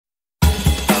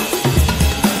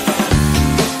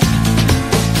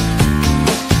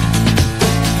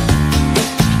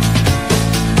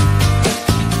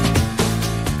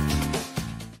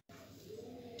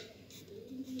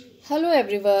Hello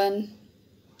everyone.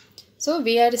 So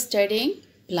we are studying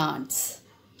plants.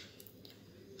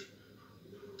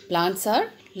 Plants are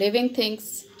living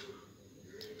things.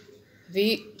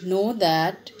 We know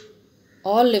that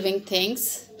all living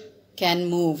things can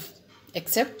move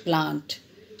except plant.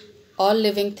 All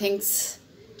living things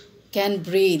can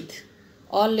breathe.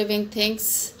 All living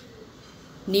things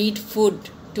need food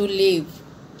to live,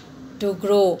 to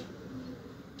grow.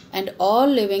 And all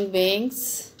living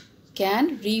beings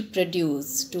can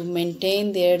reproduce to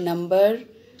maintain their number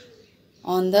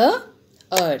on the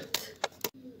earth.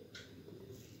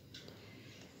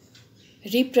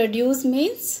 Reproduce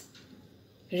means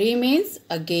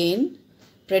again,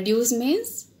 produce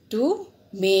means to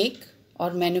make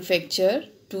or manufacture,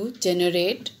 to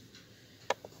generate.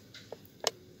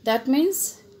 That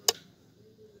means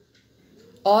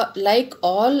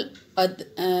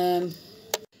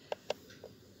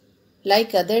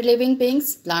like other living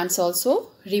beings, plants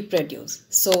also reproduce.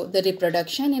 So the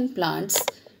reproduction in plants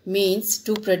means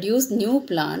to produce new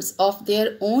plants of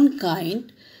their own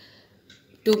kind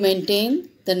to maintain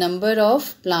the number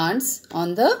of plants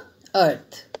on the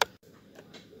earth.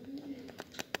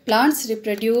 Plants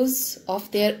reproduce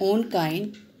of their own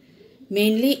kind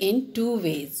mainly in two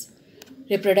ways: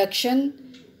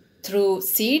 reproduction through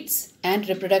seeds and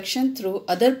reproduction through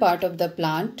other part of the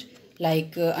plant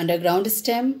like underground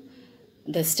stem,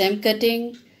 the stem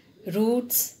cutting,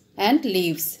 roots and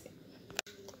leaves.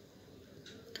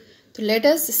 So let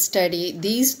us study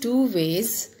these two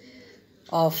ways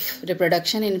of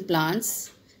reproduction in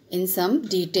plants in some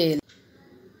detail.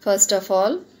 First of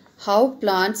all, how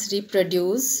plants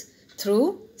reproduce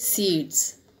through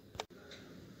seeds.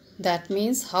 That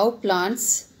means how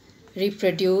plants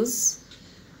reproduce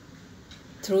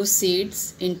through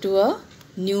seeds into a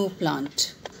new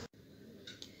plant.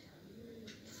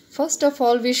 First of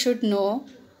all, we should know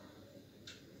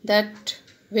that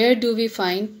where do we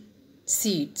find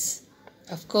seeds?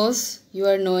 Of course, you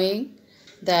are knowing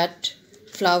that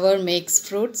flower makes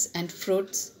fruits and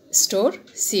fruits store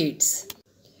seeds.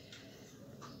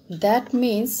 That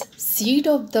means seed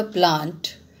of the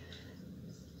plant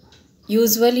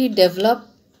usually develop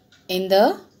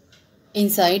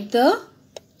inside the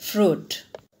fruit.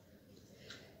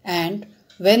 And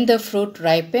when the fruit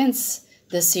ripens,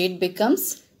 the seed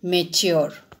becomes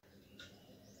mature,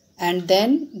 and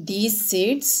then these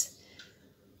seeds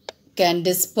can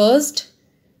dispersed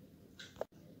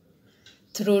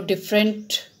through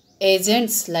different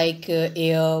agents like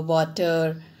air,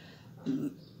 water,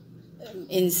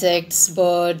 insects,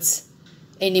 birds,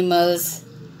 animals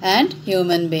and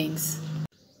human beings.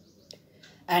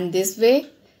 And this way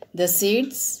the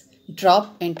seeds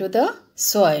drop into the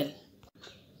soil.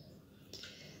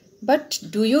 But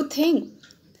do you think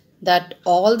that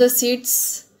all the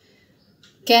seeds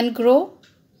can grow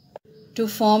to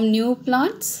form new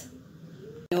plants?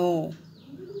 No,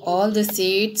 all the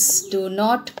seeds do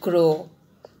not grow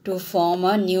to form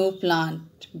a new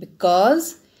plant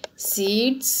because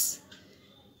seeds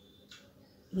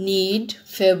need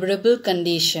favorable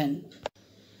condition.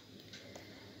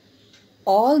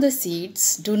 All the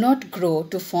seeds do not grow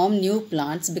to form new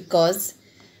plants because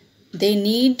they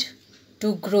need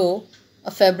to grow a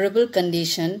favorable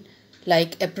condition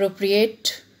like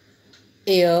appropriate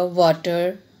air,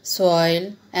 water,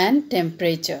 soil and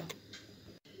temperature.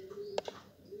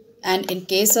 And in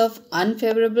case of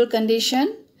unfavorable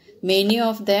condition, many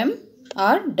of them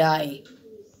are die.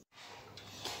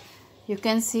 You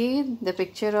can see the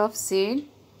picture of seed.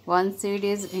 One seed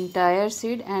is entire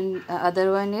seed and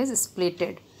other one is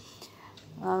splitted.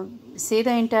 See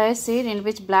the entire seed in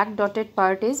which black dotted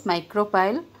part is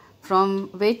micropyle, from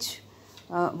which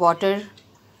water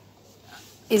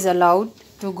is allowed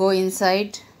to go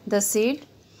inside the seed,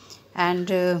 and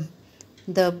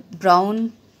the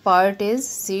brown part is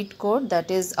seed coat, that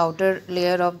is outer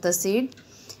layer of the seed,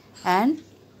 and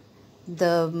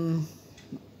the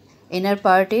inner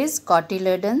part is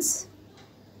cotyledons,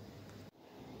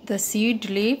 the seed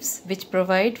leaves which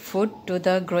provide food to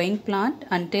the growing plant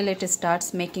until it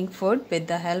starts making food with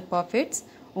the help of its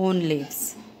own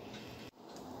leaves.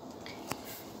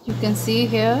 You can see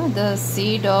here the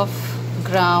seed of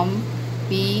gram,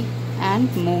 pea and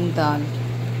moong dal,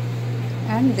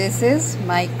 and this is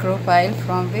micropyle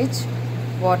from which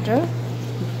water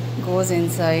goes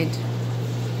inside,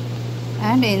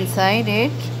 and inside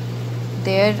it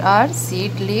there are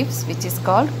seed leaves which is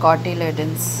called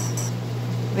cotyledons,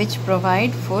 which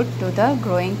provide food to the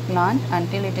growing plant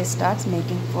until it starts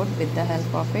making food with the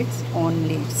help of its own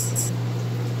leaves.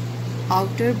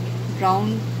 Outer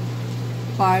brown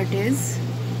part is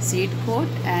seed coat,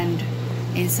 and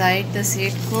inside the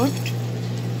seed coat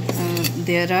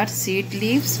there are seed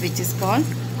leaves which is called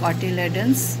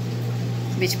cotyledons,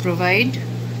 which provide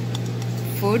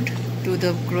food to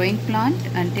the growing plant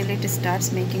until it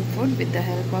starts making food with the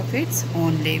help of its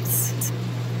own leaves.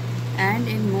 And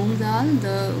in moong dal,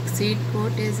 the seed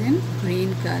coat is in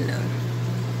green color.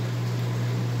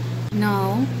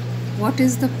 Now, what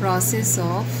is the process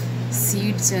of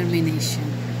seed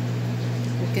germination?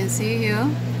 You can see here,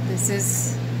 this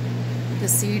is the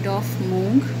seed of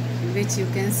moong, which you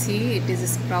can see it is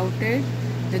sprouted.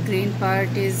 The green part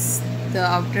is the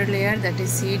outer layer, that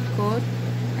is seed coat,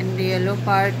 and the yellow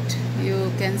part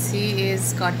you can see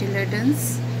is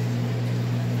cotyledons,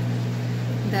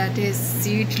 that is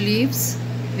seed leaves,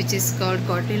 which is called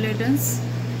cotyledons,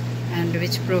 and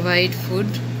which provide food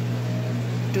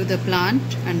to the plant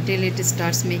until it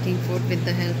starts making food with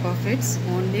the help of its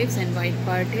own leaves. And white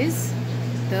part is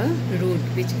the root,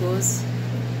 which goes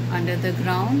under the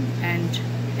ground and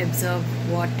absorb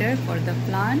water for the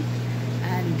plant,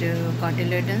 and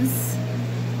cotyledons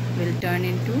will turn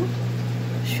into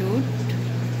shoot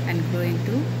and grow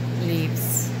into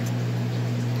leaves.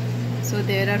 So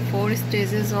there are 4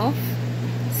 stages of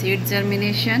seed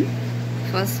germination.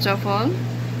 First of all,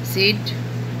 seed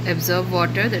absorb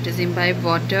water, that is imbibe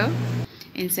water.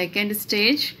 In second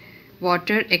stage,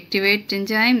 water activate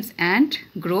enzymes and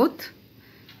growth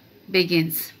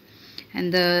begins.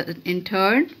 And in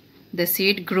third, the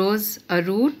seed grows a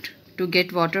root to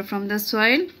get water from the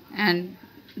soil, and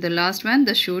the last one,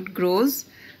 the shoot grows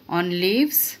on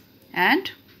leaves,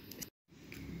 and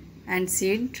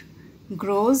seed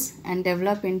grows and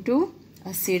develop into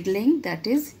a seedling, that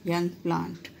is young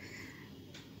plant.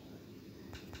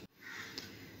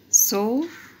 So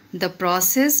the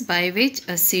process by which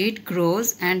a seed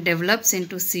grows and develops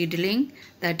into seedling,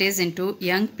 that is into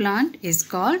young plant, is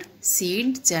called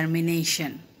seed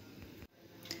germination.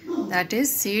 That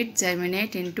is, seed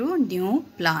germinate into new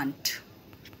plant.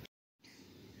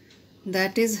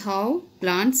 That is how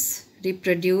plants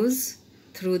reproduce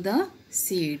through the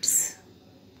seeds.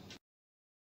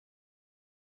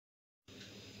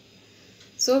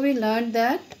 So we learned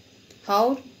that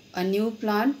how a new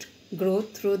plant grows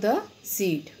through the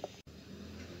seed.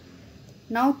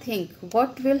 Now think,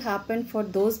 what will happen for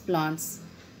those plants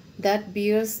that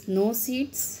bears no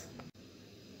seeds?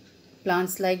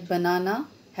 Plants like banana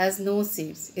has no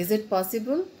seeds. Is it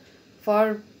possible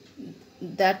for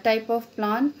that type of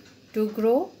plant to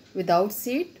grow without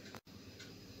seed?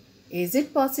 Is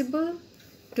it possible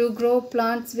to grow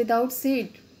plants without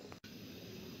seed?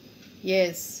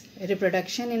 Yes,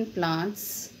 reproduction in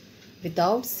plants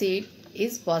without seed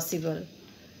is possible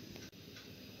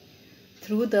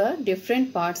through the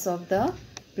different parts of the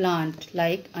plant,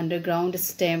 like underground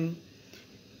stem,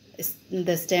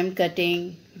 the stem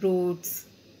cutting, roots,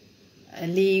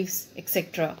 leaves,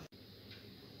 etc.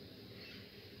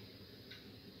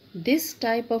 This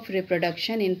type of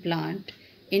reproduction in plant,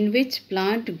 in which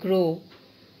plant grow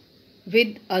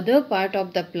with other part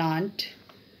of the plant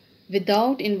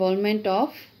without involvement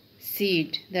of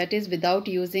seed, that is without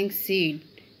using seed,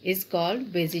 is called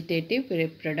vegetative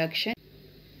reproduction.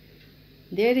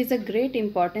 There is a great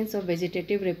importance of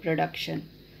vegetative reproduction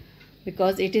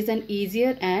because it is an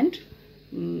easier and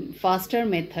faster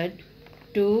method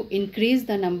to increase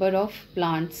the number of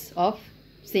plants of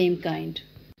same kind.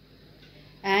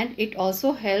 And it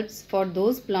also helps for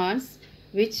those plants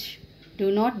which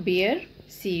do not bear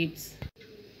seeds.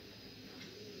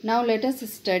 Now let us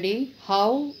study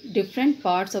how different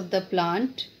parts of the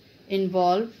plant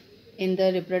involve in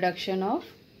the reproduction of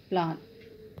plant.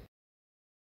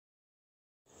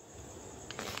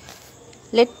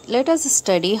 Let us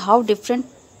study how different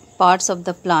parts of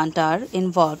the plant are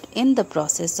involved in the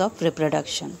process of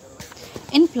reproduction.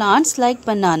 In plants like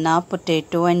banana,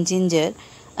 potato and ginger,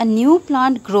 a new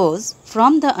plant grows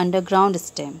from the underground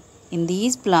stem. In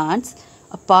these plants,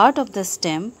 a part of the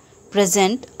stem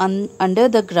present under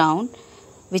the ground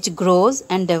which grows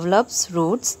and develops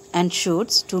roots and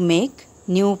shoots to make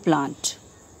new plant.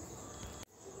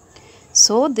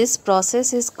 So this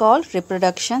process is called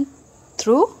reproduction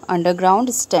through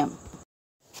underground stem.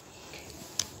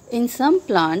 In some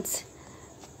plants,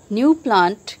 new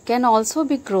plant can also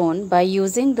be grown by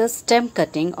using the stem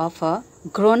cutting of a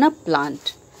grown-up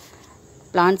plant.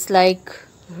 Plants like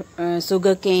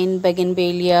sugarcane,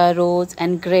 bougainvillea, rose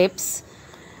and grapes,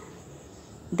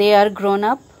 they are grown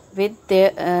up with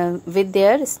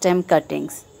their stem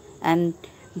cuttings, and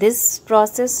this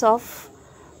process of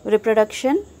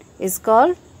reproduction is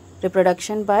called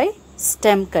reproduction by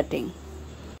stem cutting.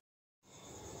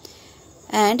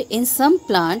 And in some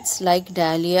plants like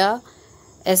dahlia,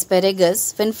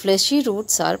 asparagus, when fleshy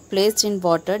roots are placed in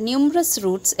water, numerous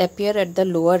roots appear at the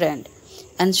lower end.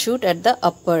 and shoot at the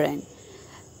upper end.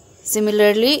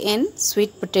 Similarly, in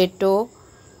sweet potato,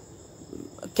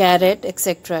 carrot,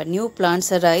 etc., new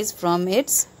plants arise from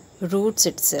its roots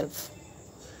itself.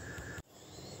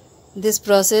 This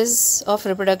process of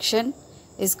reproduction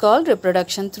is called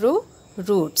reproduction through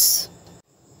roots.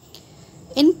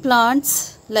 In plants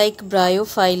like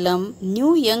Bryophyllum,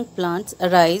 new young plants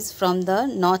arise from the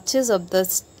notches of the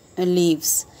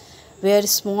leaves where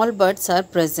small buds are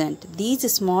present. These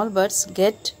small buds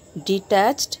get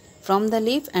detached from the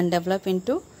leaf and develop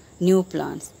into new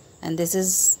plants, and this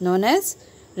is known as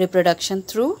reproduction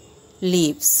through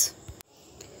leaves.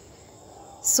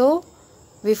 So,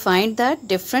 we find that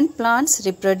different plants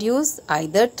reproduce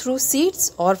either through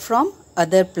seeds or from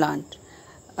other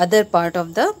part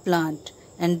of the plant,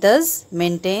 and thus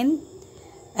maintain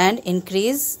and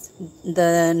increase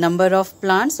the number of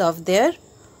plants of their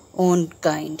own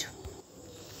kind.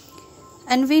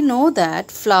 And we know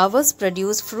that flowers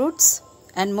produce fruits,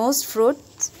 and most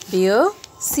fruits bear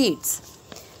seeds.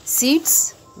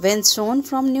 Seeds, when sown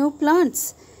from new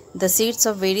plants, the seeds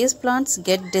of various plants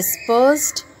get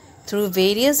dispersed through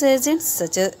various agents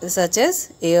such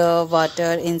as air,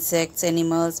 water, insects,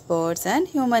 animals, birds, and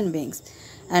human beings.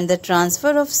 And the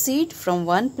transfer of seed from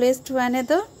one place to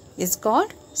another is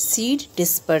called seed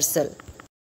dispersal.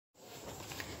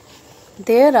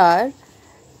 There are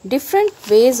different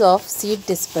ways of seed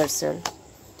dispersal: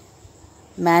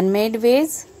 man-made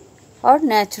ways or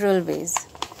natural ways.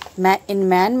 In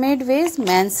man-made ways,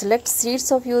 man selects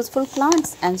seeds of useful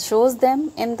plants and sows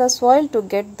them in the soil to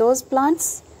get those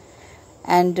plants.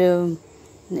 And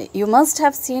you must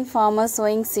have seen farmers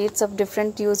sowing seeds of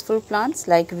different useful plants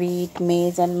like wheat,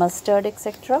 maize, and mustard,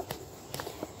 etc.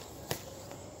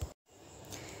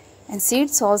 And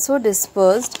seeds also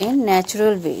dispersed in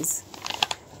natural ways.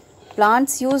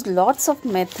 Plants use lots of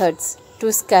methods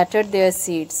to scatter their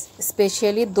seeds,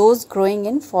 especially those growing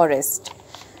in forest,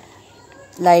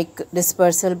 like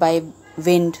dispersal by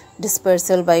wind,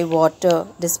 dispersal by water,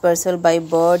 dispersal by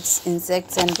birds,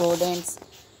 insects, and rodents,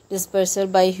 dispersal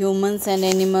by humans and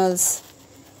animals,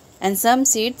 and some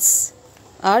seeds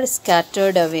are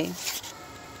scattered away.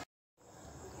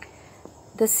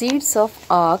 The seeds of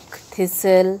ack,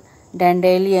 thistle,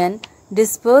 dandelion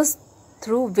disperse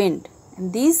through wind.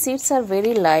 And these seeds are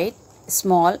very light,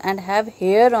 small, and have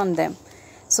hair on them,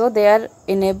 so they are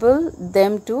enable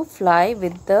them to fly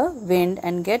with the wind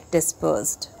and get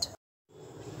dispersed.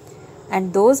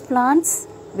 And those plants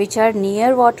which are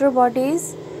near water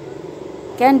bodies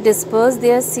can disperse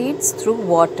their seeds through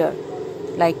water,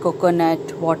 like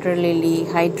coconut, water lily,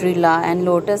 hydrilla, and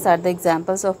lotus are the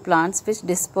examples of plants which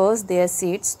disperse their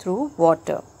seeds through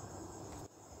water.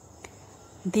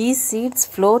 These seeds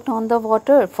float on the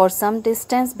water for some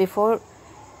distance before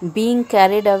being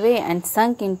carried away and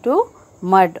sunk into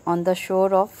mud on the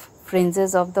shore of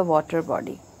fringes of the water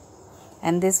body.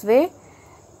 And this way,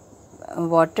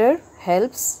 water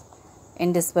helps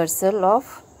in dispersal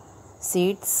of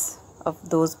seeds of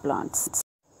those plants.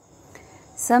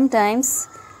 Sometimes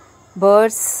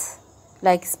birds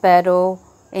like sparrow,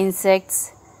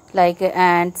 insects like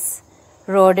ants,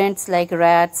 rodents like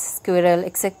rats, squirrel,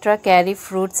 etc. carry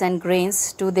fruits and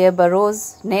grains to their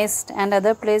burrows, nest, and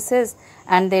other places,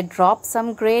 and they drop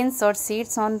some grains or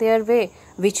seeds on their way,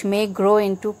 which may grow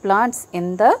into plants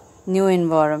in the new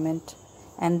environment.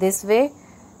 And this way,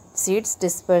 seeds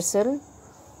dispersal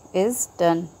is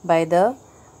done by the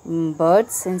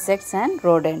birds, insects, and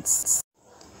rodents.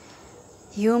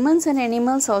 Humans and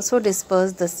animals also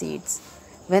disperse the seeds.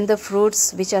 When the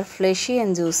fruits, which are fleshy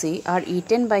and juicy, are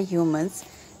eaten by humans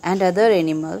and other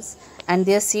animals, and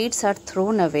their seeds are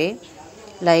thrown away,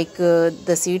 like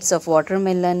the seeds of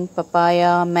watermelon,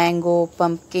 papaya, mango,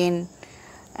 pumpkin,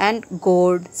 and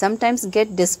gourd, sometimes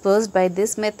get dispersed by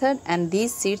this method, and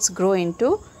these seeds grow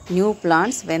into new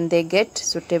plants when they get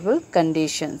suitable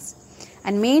conditions.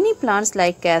 And many plants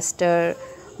like castor,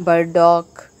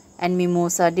 burdock, and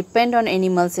mimosa depend on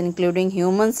animals, including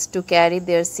humans, to carry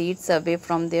their seeds away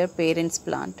from their parents'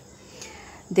 plant.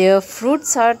 Their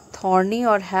fruits are thorny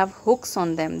or have hooks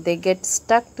on them. They get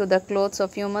stuck to the clothes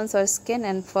of humans or skin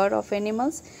and fur of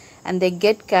animals, and they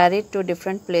get carried to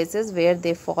different places where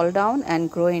they fall down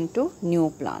and grow into new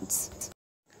plants.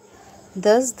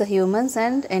 Thus, the humans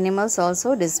and animals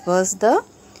also disperse the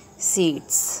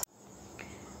seeds.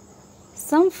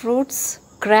 Some fruits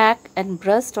crack and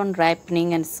burst on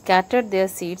ripening and scatter their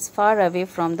seeds far away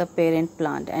from the parent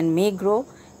plant and may grow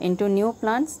into new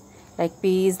plants, like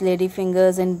peas,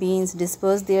 ladyfingers, and beans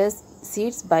disperse their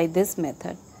seeds by this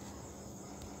method.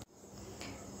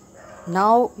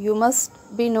 Now you must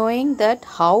be knowing that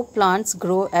how plants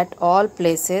grow at all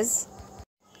places.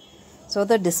 So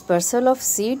the dispersal of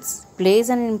seeds plays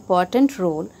an important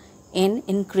role in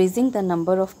increasing the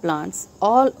number of plants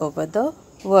all over the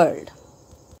world.